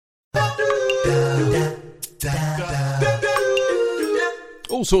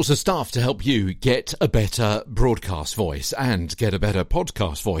all sorts of stuff to help you get a better broadcast voice and get a better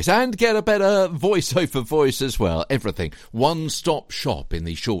podcast voice and get a better voiceover voice as well. Everything. One-stop shop in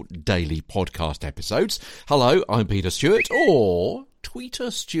the short daily podcast episodes. Hello, I'm Peter Stewart, or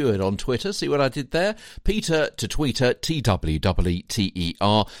Tweeter Stewart on Twitter. See what I did there? Peter to Tweeter,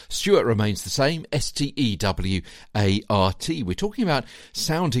 TWWTER. Stewart remains the same, STEWART. We're talking about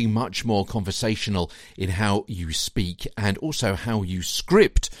sounding much more conversational in how you speak and also how you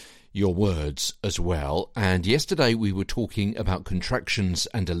script your words as well. And yesterday we were talking about contractions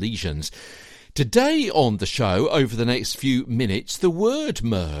and elisions. Today on the show, over the next few minutes, the word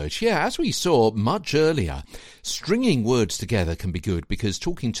merge. Yeah, as we saw much earlier, stringing words together can be good because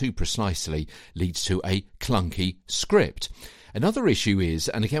talking too precisely leads to a clunky script. Another issue is,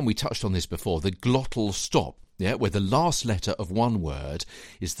 and again we touched on this before, the glottal stop, where the last letter of one word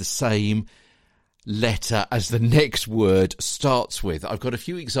is the same letter as the next word starts with. I've got a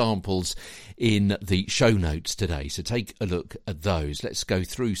few examples in the show notes today, so take a look at those. Let's go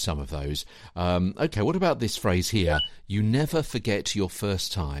through some of those. Okay, what about this phrase here? You never forget your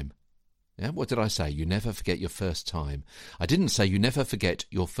first time. Yeah, what did I say? You never forget your first time. I didn't say you never forget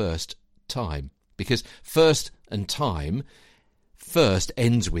your first time, because first and time, first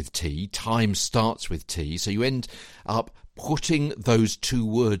ends with T, time starts with T, so you end up putting those two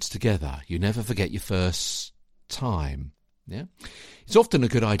words together. You never forget your first time. Yeah, it's often a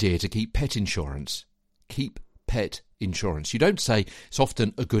good idea to keep pet insurance. Keep pet insurance. You don't say it's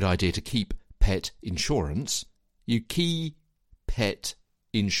often a good idea to keep pet insurance. You keep pet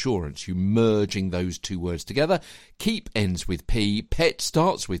insurance. You merging those two words together. Keep ends with P, pet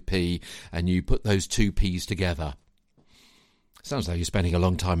starts with P, and you put those two P's together. Sounds like you're spending a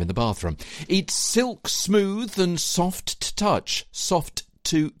long time in the bathroom. It's silk smooth and soft to touch. Soft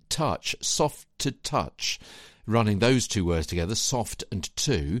to touch. Soft to touch. Running those two words together, soft and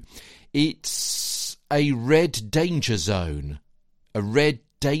to. It's a red danger zone. A red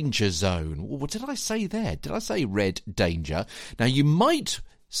danger zone. What did I say there? Did I say red danger? Now, you might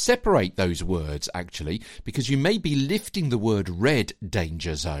separate those words, actually, because you may be lifting the word red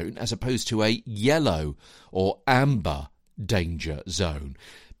danger zone as opposed to a yellow or amber danger zone.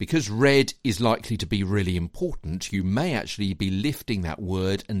 Because red is likely to be really important, you may actually be lifting that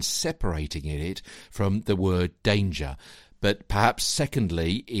word and separating it from the word danger. But perhaps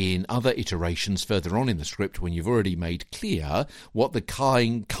secondly, in other iterations further on in the script, when you've already made clear what the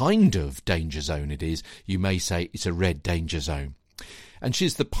kind of danger zone it is, you may say it's a red danger zone. And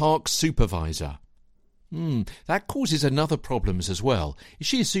she's the park supervisor. That causes another problems as well. Is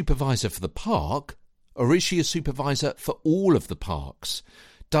she a supervisor for the park, or is she a supervisor for all of the parks?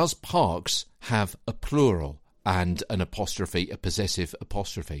 Does parks have a plural and an apostrophe, a possessive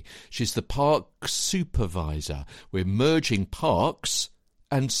apostrophe? She's the park supervisor. We're merging parks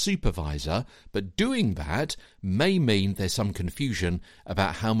and supervisor, but doing that may mean there's some confusion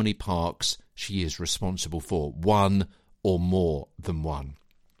about how many parks she is responsible for, one or more than one.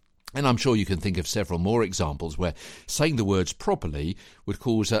 And I'm sure you can think of several more examples where saying the words properly would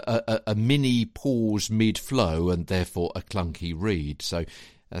cause a mini pause mid-flow and therefore a clunky read. So,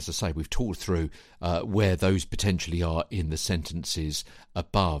 as I say, we've talked through where those potentially are in the sentences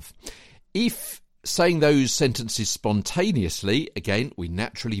above. If saying those sentences spontaneously, again, we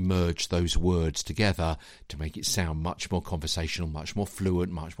naturally merge those words together to make it sound much more conversational, much more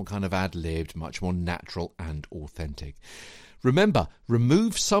fluent, much more kind of ad-libbed, much more natural and authentic. Remember,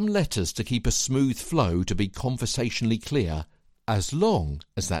 remove some letters to keep a smooth flow to be conversationally clear, as long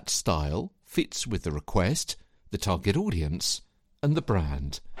as that style fits with the request, the target audience, and the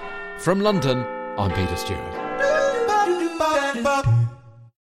brand. From London, I'm Peter Stewart.